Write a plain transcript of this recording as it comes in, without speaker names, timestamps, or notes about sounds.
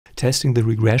testing the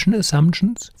regression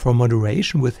assumptions for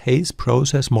moderation with Hayes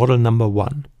process model number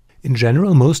 1. In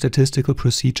general, most statistical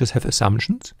procedures have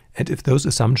assumptions, and if those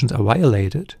assumptions are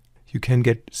violated, you can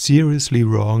get seriously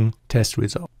wrong test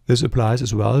results. This applies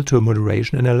as well to a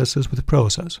moderation analysis with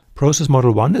process. Process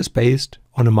model 1 is based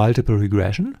on a multiple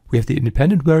regression. We have the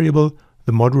independent variable,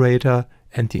 the moderator,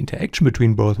 and the interaction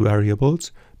between both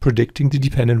variables predicting the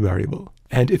dependent variable.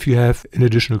 And if you have an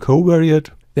additional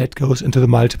covariate, that goes into the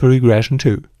multiple regression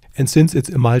too. And since it's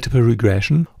a multiple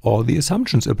regression, all the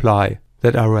assumptions apply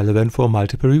that are relevant for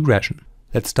multiple regression.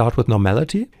 Let's start with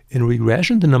normality. In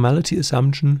regression, the normality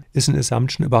assumption is an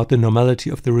assumption about the normality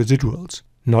of the residuals,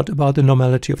 not about the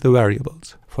normality of the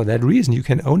variables. For that reason, you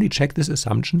can only check this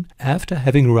assumption after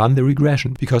having run the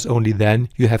regression, because only then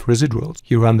you have residuals.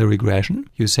 You run the regression,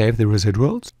 you save the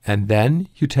residuals, and then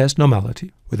you test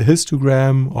normality. With a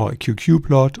histogram, or a QQ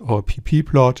plot, or a PP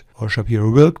plot, or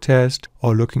Shapiro-Wilk test,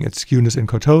 or looking at skewness and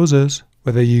kurtosis.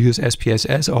 Whether you use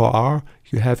SPSS or R,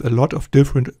 you have a lot of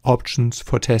different options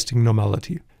for testing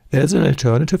normality. There's an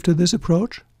alternative to this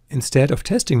approach. Instead of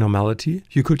testing normality,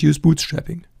 you could use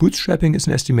bootstrapping. Bootstrapping is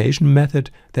an estimation method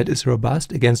that is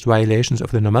robust against violations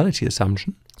of the normality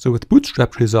assumption. So with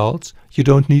bootstrapped results, you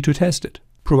don't need to test it,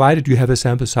 provided you have a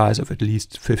sample size of at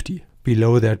least 50.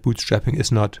 Below that, bootstrapping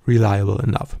is not reliable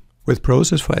enough. With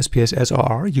process for SPSS or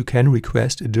R, you can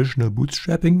request additional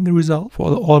bootstrapping result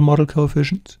for all model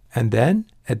coefficients. And then,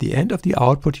 at the end of the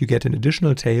output, you get an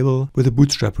additional table with the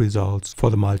bootstrap results for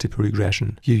the multiple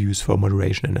regression you use for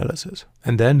moderation analysis.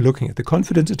 And then, looking at the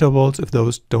confidence intervals, if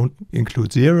those don't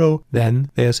include 0,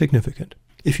 then they are significant.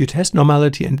 If you test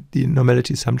normality and the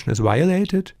normality assumption is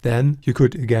violated, then you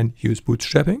could again use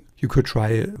bootstrapping. You could try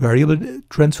a variable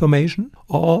transformation,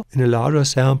 or in a larger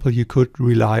sample you could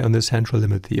rely on the central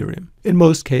limit theorem. In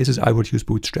most cases I would use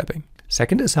bootstrapping.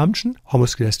 Second assumption,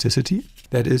 homoscedasticity,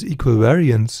 that is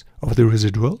equivariance of the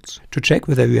residuals. To check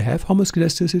whether you have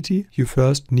homoscedasticity, you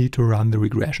first need to run the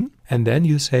regression, and then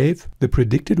you save the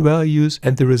predicted values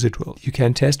and the residual. You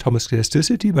can test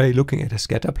homoscedasticity by looking at a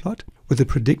scatter plot with the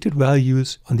predicted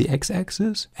values on the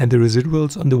x-axis and the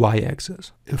residuals on the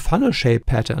y-axis. A funnel-shaped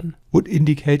pattern would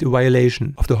indicate a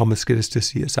violation of the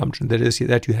homoscedasticity assumption, that is,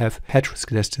 that you have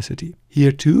heteroscedasticity.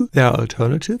 Here too, there are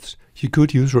alternatives. You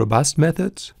could use robust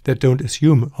methods that don't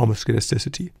assume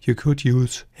homoscedasticity. You could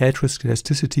use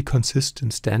heteroscedasticity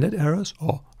consistent standard errors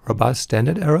or robust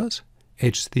standard errors,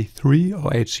 HC3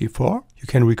 or HC4. You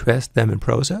can request them in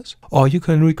process, or you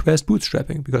can request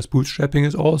bootstrapping, because bootstrapping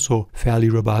is also fairly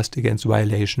robust against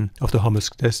violation of the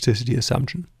homoscedasticity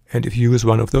assumption. And if you use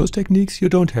one of those techniques, you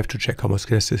don't have to check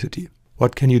homoscedasticity.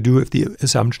 What can you do if the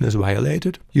assumption is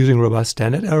violated? Using robust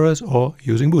standard errors or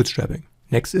using bootstrapping.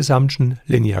 Next assumption,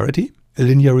 linearity. A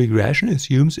linear regression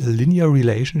assumes a linear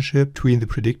relationship between the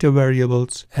predictor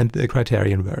variables and the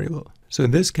criterion variable. So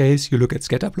in this case, you look at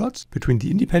scatter plots between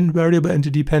the independent variable and the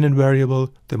dependent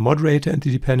variable, the moderator and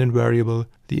the dependent variable,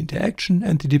 the interaction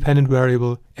and the dependent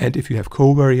variable, and if you have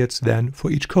covariates, then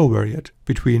for each covariate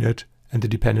between it and the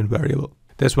dependent variable.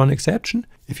 There's one exception.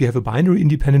 If you have a binary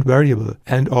independent variable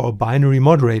and or a binary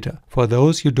moderator, for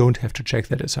those you don't have to check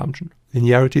that assumption.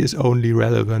 Linearity is only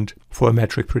relevant for a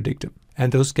metric predictor.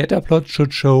 And those scatter plots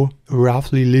should show a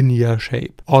roughly linear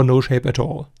shape or no shape at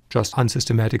all, just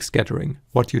unsystematic scattering.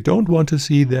 What you don't want to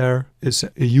see there is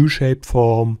a U-shaped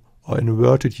form or an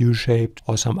inverted U-shaped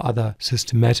or some other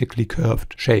systematically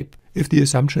curved shape. If the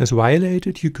assumption is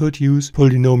violated, you could use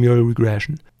polynomial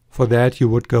regression. For that, you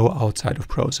would go outside of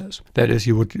process. That is,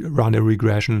 you would run a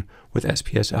regression with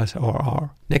SPSS or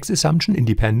R. Next assumption,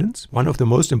 independence. One of the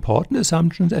most important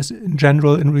assumptions as in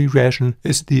general in regression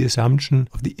is the assumption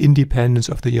of the independence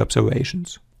of the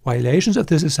observations. Violations of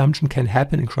this assumption can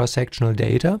happen in cross-sectional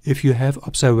data if you have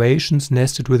observations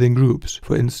nested within groups,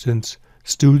 for instance,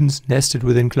 students nested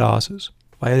within classes.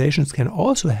 Violations can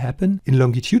also happen in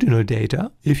longitudinal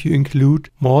data if you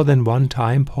include more than one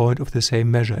time point of the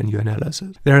same measure in your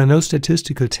analysis. There are no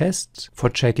statistical tests for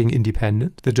checking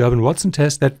independence. The Durbin-Watson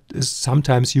test that is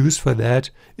sometimes used for that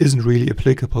isn't really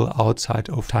applicable outside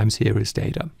of time series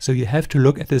data. So you have to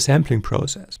look at the sampling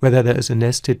process, whether there is a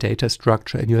nested data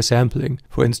structure in your sampling,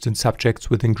 for instance,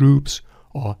 subjects within groups,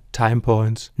 or time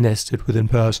points nested within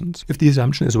persons. If the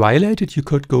assumption is violated, you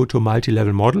could go to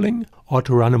multi-level modeling or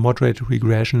to run a moderated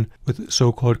regression with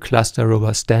so-called cluster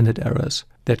robust standard errors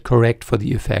that correct for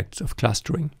the effects of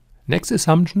clustering. Next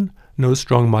assumption, no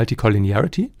strong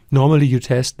multicollinearity. Normally you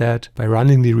test that by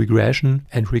running the regression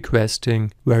and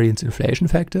requesting variance inflation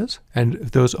factors, and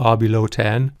if those are below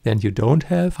 10, then you don't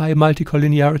have high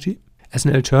multicollinearity. As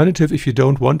an alternative, if you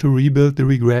don't want to rebuild the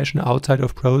regression outside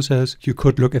of process, you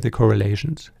could look at the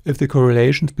correlations. If the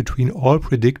correlations between all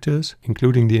predictors,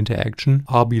 including the interaction,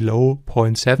 are below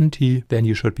 0.70, then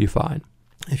you should be fine.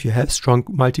 If you have strong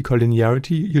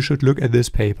multicollinearity, you should look at this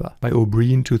paper by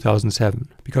O'Brien 2007,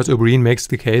 because O'Brien makes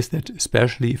the case that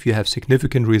especially if you have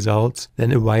significant results,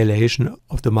 then a violation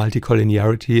of the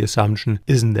multicollinearity assumption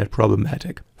isn't that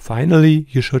problematic. Finally,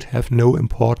 you should have no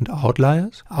important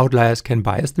outliers. Outliers can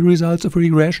bias the results of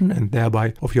regression and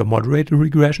thereby of your moderated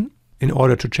regression. In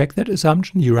order to check that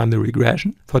assumption, you run the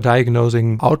regression. For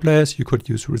diagnosing outliers, you could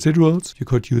use residuals, you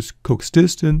could use Cook's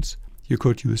distance, you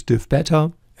could use diff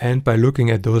beta, and by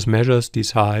looking at those measures,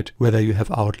 decide whether you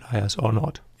have outliers or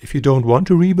not. If you don't want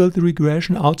to rebuild the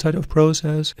regression outside of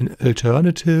process, an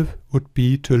alternative would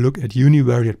be to look at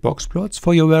univariate box plots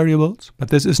for your variables. But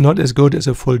this is not as good as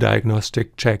a full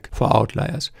diagnostic check for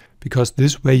outliers, because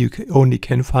this way you only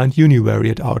can find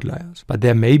univariate outliers. But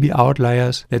there may be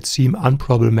outliers that seem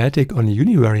unproblematic on a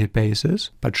univariate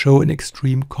basis, but show an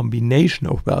extreme combination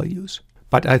of values.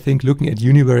 But I think looking at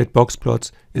univariate box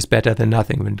plots is better than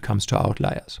nothing when it comes to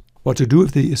outliers. What to do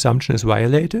if the assumption is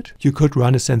violated? You could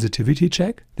run a sensitivity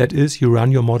check. That is, you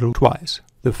run your model twice.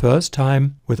 The first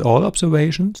time with all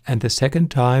observations and the second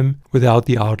time without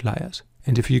the outliers.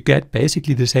 And if you get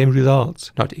basically the same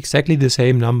results, not exactly the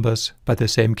same numbers, but the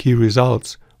same key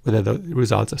results, whether the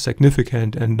results are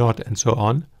significant and not and so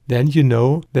on, then you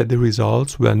know that the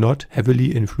results were not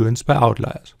heavily influenced by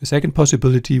outliers. The second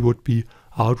possibility would be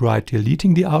outright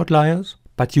deleting the outliers,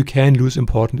 but you can lose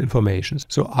important information.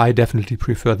 So I definitely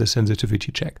prefer the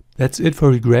sensitivity check. That's it for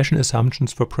regression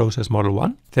assumptions for process model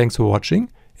 1. Thanks for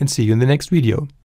watching and see you in the next video.